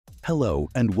Hello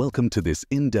and welcome to this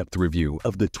in-depth review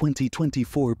of the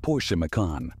 2024 Porsche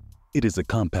Macan. It is a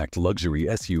compact luxury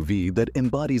SUV that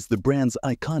embodies the brand's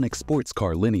iconic sports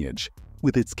car lineage,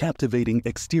 with its captivating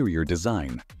exterior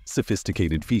design,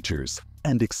 sophisticated features,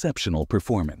 and exceptional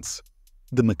performance.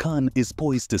 The Macan is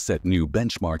poised to set new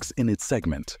benchmarks in its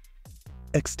segment.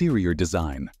 Exterior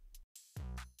design.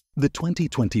 The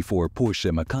 2024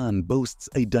 Porsche Macan boasts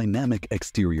a dynamic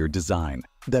exterior design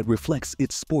that reflects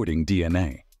its sporting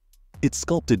DNA. Its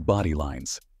sculpted body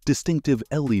lines, distinctive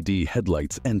LED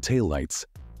headlights and taillights,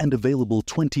 and available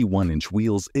 21-inch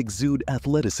wheels exude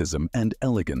athleticism and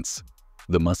elegance.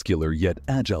 The muscular yet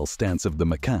agile stance of the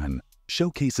Macan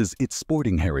showcases its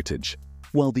sporting heritage,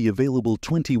 while the available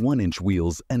 21-inch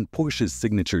wheels and Porsche's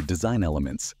signature design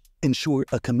elements ensure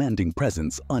a commanding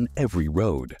presence on every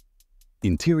road.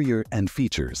 Interior and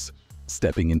features.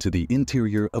 Stepping into the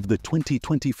interior of the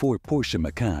 2024 Porsche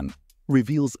Macan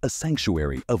reveals a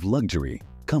sanctuary of luxury,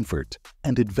 comfort,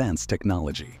 and advanced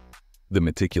technology. The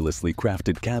meticulously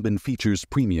crafted cabin features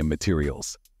premium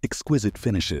materials, exquisite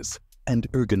finishes, and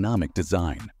ergonomic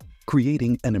design,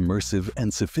 creating an immersive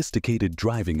and sophisticated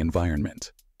driving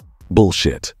environment.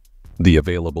 Bullshit. The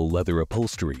available leather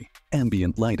upholstery,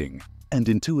 ambient lighting, and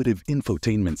intuitive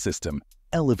infotainment system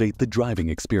elevate the driving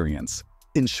experience,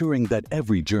 ensuring that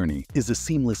every journey is a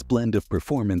seamless blend of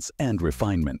performance and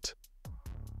refinement.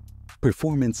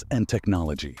 Performance and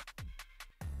technology.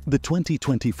 The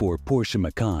 2024 Porsche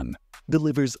Macan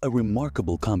delivers a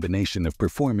remarkable combination of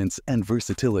performance and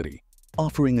versatility,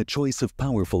 offering a choice of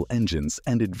powerful engines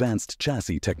and advanced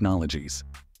chassis technologies.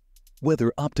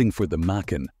 Whether opting for the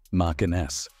Macan, Macan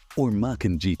S, or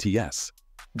Macan GTS,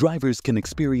 drivers can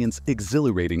experience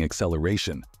exhilarating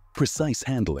acceleration, precise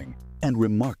handling, and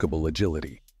remarkable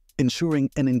agility, ensuring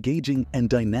an engaging and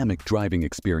dynamic driving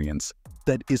experience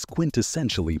that is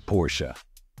quintessentially Porsche.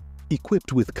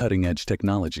 Equipped with cutting-edge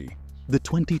technology, the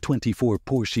 2024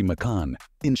 Porsche Macan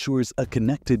ensures a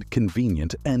connected,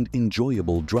 convenient, and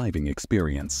enjoyable driving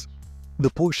experience. The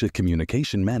Porsche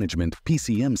Communication Management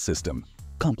 (PCM) system,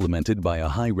 complemented by a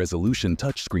high-resolution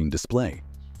touchscreen display,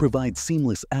 provides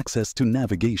seamless access to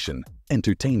navigation,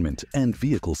 entertainment, and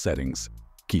vehicle settings,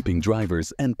 keeping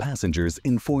drivers and passengers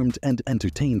informed and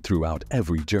entertained throughout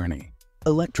every journey.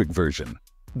 Electric version.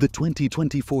 The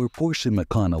 2024 Porsche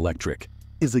Macan Electric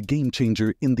is a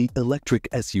game-changer in the electric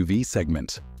SUV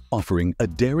segment, offering a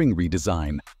daring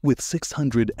redesign with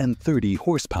 630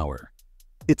 horsepower.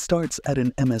 It starts at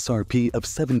an MSRP of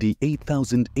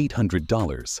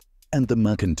 $78,800, and the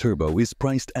Macan Turbo is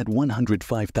priced at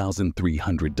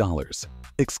 $105,300,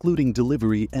 excluding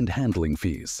delivery and handling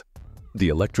fees. The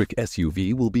electric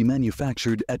SUV will be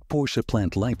manufactured at Porsche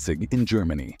Plant Leipzig in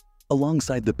Germany,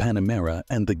 alongside the Panamera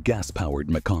and the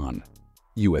gas-powered Macan.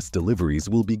 U.S. deliveries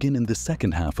will begin in the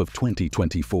second half of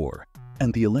 2024,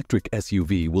 and the electric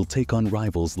SUV will take on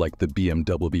rivals like the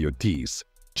BMW T's,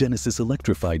 Genesis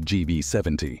Electrified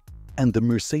GV70, and the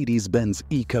Mercedes-Benz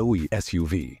EQE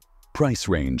SUV. Price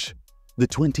range. The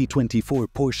 2024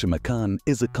 Porsche Macan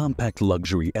is a compact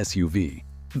luxury SUV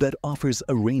that offers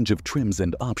a range of trims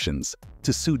and options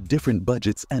to suit different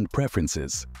budgets and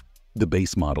preferences. The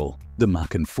base model, the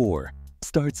Macan 4,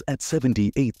 starts at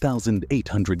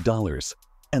 $78,800,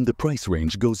 and the price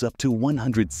range goes up to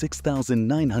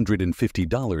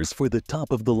 $106,950 for the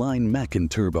top-of-the-line Macan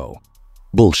Turbo.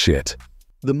 Bullshit.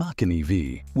 The Macan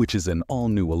EV, which is an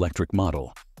all-new electric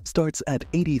model, starts at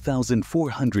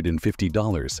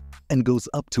 $80,450 and goes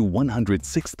up to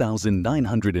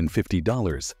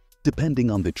 $106,950,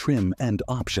 depending on the trim and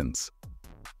options.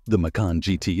 The Macan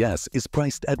GTS is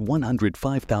priced at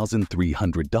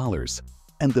 $105,300,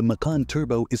 and the Macan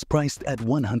Turbo is priced at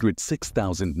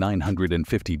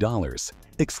 $106,950,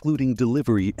 excluding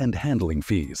delivery and handling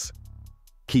fees.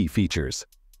 Key features.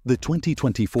 The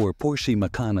 2024 Porsche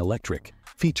Macan Electric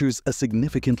features a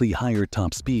significantly higher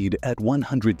top speed at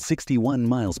 161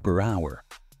 miles per hour.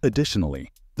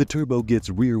 Additionally, the Turbo gets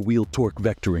rear-wheel torque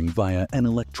vectoring via an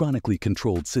electronically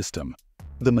controlled system.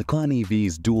 The Macan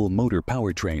EV's dual-motor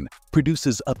powertrain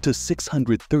produces up to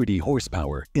 630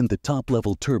 horsepower in the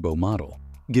top-level turbo model,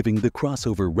 giving the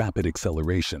crossover rapid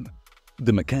acceleration.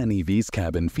 The Macan EV's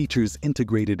cabin features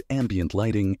integrated ambient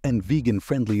lighting and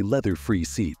vegan-friendly leather-free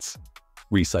seats.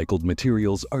 Recycled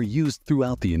materials are used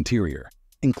throughout the interior,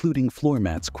 including floor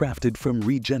mats crafted from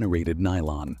regenerated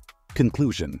nylon.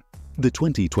 Conclusion. The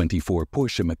 2024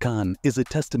 Porsche Macan is a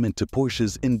testament to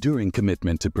Porsche's enduring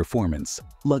commitment to performance,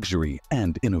 luxury,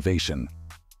 and innovation.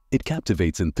 It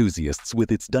captivates enthusiasts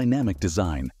with its dynamic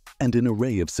design and an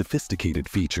array of sophisticated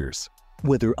features.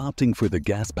 Whether opting for the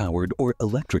gas-powered or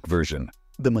electric version,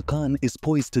 the Macan is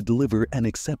poised to deliver an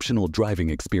exceptional driving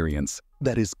experience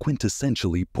that is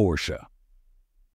quintessentially Porsche.